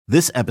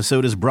This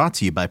episode is brought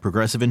to you by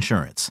Progressive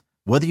Insurance.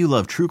 Whether you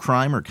love true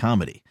crime or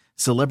comedy,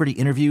 celebrity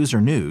interviews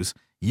or news,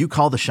 you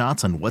call the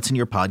shots on what's in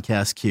your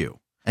podcast queue.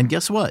 And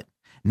guess what?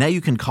 Now you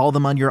can call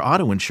them on your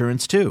auto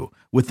insurance too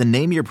with the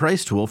Name Your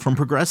Price tool from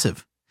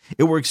Progressive.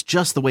 It works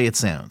just the way it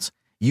sounds.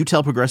 You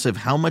tell Progressive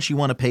how much you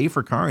want to pay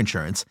for car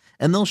insurance,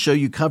 and they'll show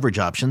you coverage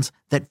options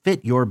that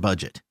fit your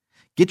budget.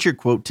 Get your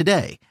quote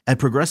today at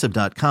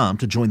Progressive.com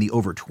to join the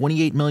over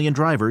 28 million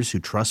drivers who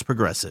trust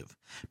Progressive.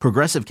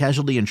 Progressive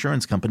Casualty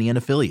Insurance Company and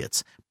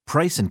Affiliates.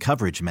 Price and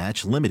coverage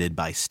match limited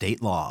by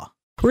state law.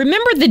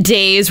 Remember the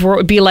days where it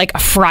would be like a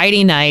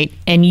Friday night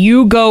and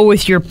you go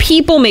with your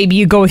people, maybe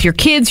you go with your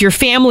kids, your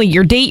family,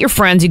 your date, your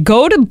friends, you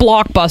go to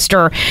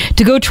Blockbuster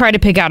to go try to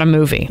pick out a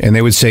movie. And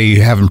they would say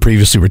you haven't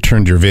previously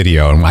returned your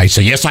video. And I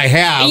say, yes, I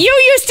have.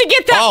 You used to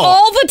get that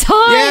all the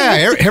time.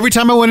 Yeah, every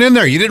time I went in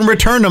there, you didn't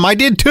return them. I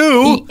did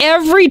too.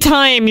 Every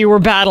time you were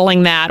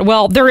battling that.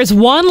 Well, there is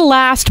one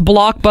last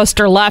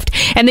Blockbuster left,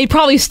 and they'd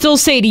probably still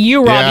say to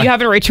you, Rob, you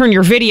haven't returned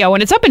your video,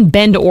 and it's up in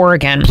Bend,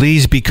 Oregon.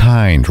 Please be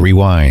kind.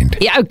 Rewind.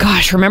 Yeah,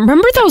 gosh,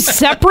 remember those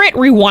separate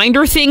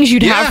rewinder things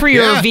you'd have for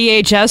your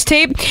VHS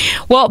tape?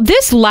 Well,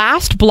 this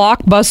last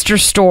Blockbuster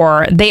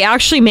store, they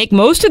actually make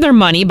most of their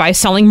money by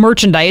selling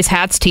merchandise,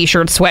 hats,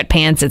 t-shirts,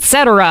 sweatpants,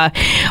 etc.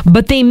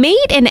 But they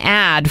made an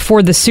ad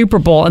for the Super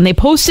Bowl, and they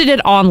posted it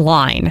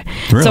online.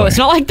 Really? So it's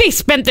not like they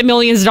spent the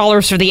millions of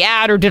dollars for the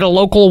ad or did a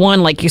local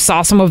one like you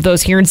saw some of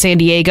those here in San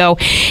Diego.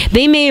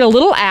 They made a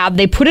little ad,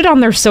 they put it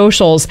on their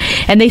socials,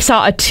 and they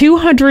saw a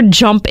 200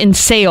 jump in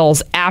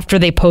sales after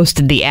they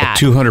posted the ad.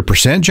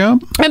 200%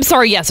 jump? I'm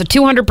sorry, yes, a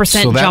 200% jump in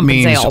sales. So that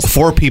means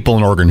 4 people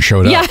in Oregon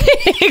showed up. Yeah,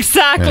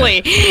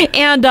 exactly. Yeah.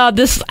 And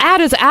this ad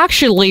is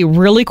actually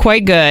really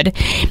quite good.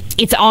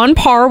 It's on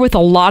par with a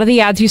lot of the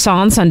ads you saw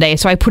on Sunday,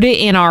 so I put it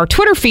in our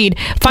Twitter feed.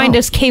 Find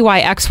us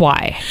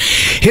KYXY.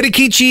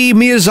 Hideki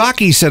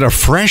Miyazaki set a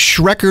fresh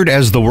record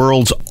as the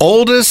world's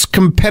oldest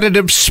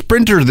competitive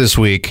sprinter this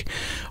week,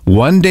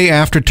 one day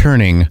after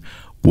turning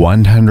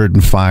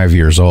 105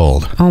 years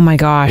old. Oh my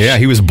gosh. Yeah,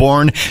 he was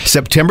born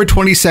September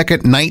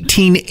 22nd,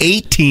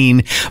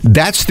 1918.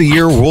 That's the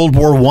year World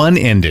War I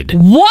ended.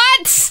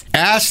 What?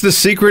 Asked the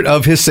secret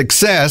of his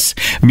success,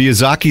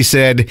 Miyazaki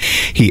said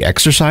he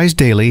exercised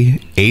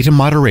daily, ate in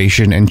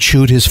moderation, and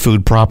chewed his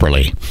food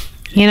properly.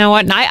 You know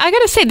what? I got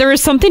to say, there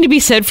is something to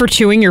be said for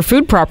chewing your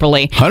food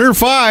properly.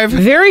 105.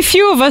 Very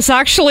few of us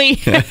actually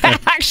do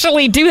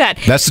that.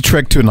 That's the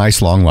trick to a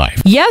nice long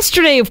life.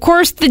 Yesterday, of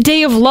course, the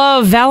day of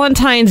love,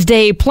 Valentine's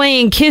Day,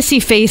 playing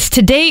kissy face.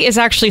 Today is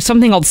actually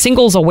something called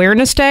Singles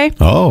Awareness Day.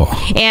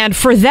 Oh. And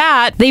for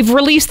that, they've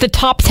released the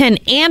top 10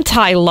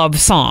 anti-love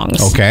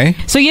songs. Okay.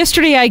 So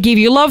yesterday I gave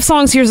you love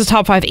songs. Here's the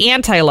top 5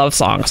 anti-love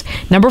songs.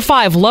 Number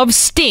 5, Love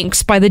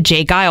Stinks by the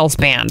Jay Giles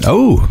Band.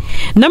 Oh.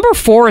 Number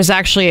 4 is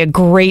actually a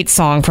great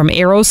song from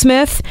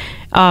Aerosmith,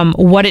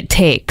 What It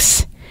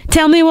Takes.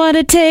 Tell me what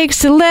it takes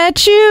to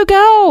let you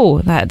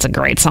go. That's a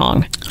great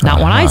song.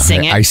 Not when I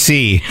sing it. I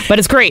see. But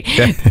it's great.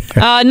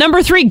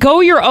 Number 3,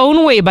 Go Your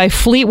Own Way by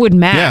Fleetwood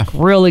Mac. Yeah.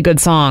 Really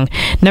good song.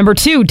 Number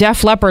 2,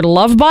 Def Leppard,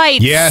 Love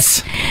Bites.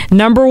 Yes.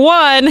 Number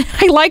 1,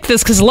 I like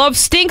this because Love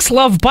Stinks,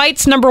 Love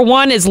Bites. Number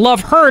 1 is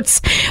Love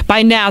Hurts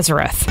by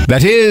Nazareth.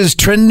 That is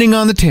trending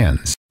on the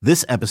 10s.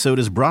 This episode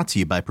is brought to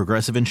you by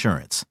Progressive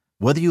Insurance.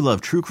 Whether you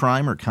love true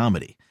crime or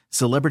comedy,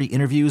 celebrity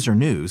interviews or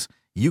news,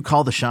 you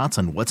call the shots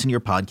on what's in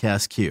your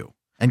podcast queue.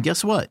 And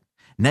guess what?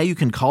 Now you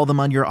can call them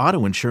on your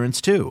auto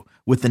insurance too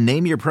with the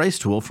Name Your Price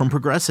tool from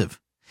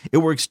Progressive. It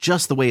works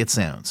just the way it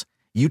sounds.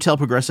 You tell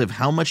Progressive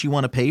how much you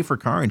want to pay for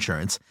car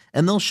insurance,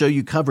 and they'll show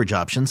you coverage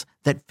options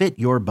that fit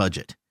your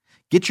budget.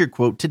 Get your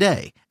quote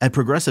today at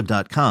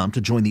Progressive.com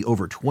to join the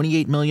over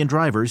 28 million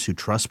drivers who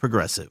trust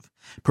Progressive.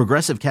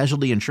 Progressive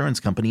Casualty Insurance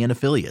Company and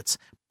Affiliates.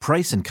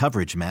 Price and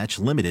coverage match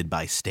limited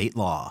by state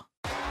law.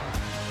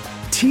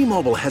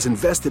 T-Mobile has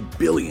invested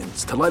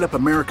billions to light up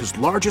America's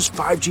largest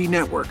 5G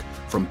network,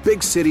 from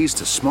big cities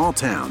to small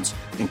towns,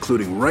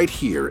 including right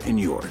here in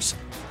yours.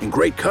 And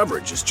great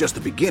coverage is just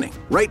the beginning.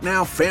 Right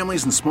now,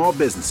 families and small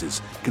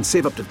businesses can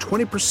save up to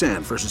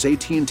 20% versus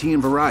AT&T and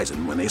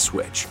Verizon when they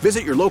switch.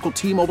 Visit your local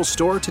T-Mobile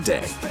store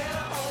today.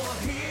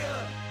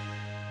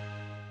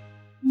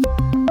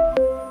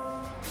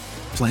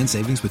 Plan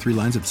savings with 3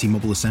 lines of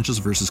T-Mobile Essentials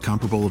versus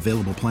comparable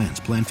available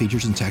plans. Plan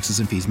features and taxes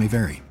and fees may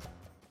vary.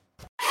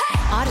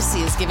 Odyssey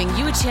is giving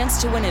you a chance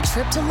to win a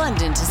trip to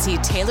London to see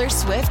Taylor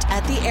Swift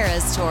at the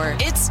Eras Tour.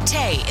 It's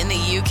Tay in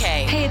the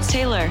UK. Hey, it's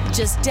Taylor.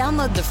 Just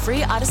download the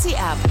free Odyssey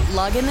app,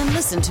 log in and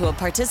listen to a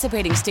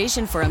participating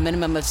station for a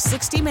minimum of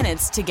 60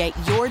 minutes to get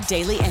your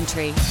daily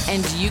entry.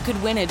 And you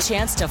could win a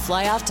chance to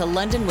fly off to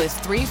London with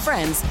 3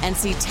 friends and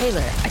see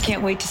Taylor. I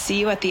can't wait to see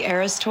you at the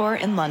Eras Tour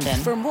in London.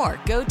 For more,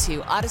 go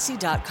to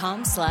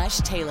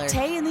odyssey.com/Taylor.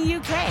 Tay in the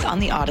UK. It's on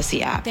the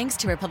Odyssey app. Thanks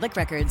to Republic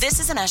Records. This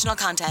is a national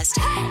contest.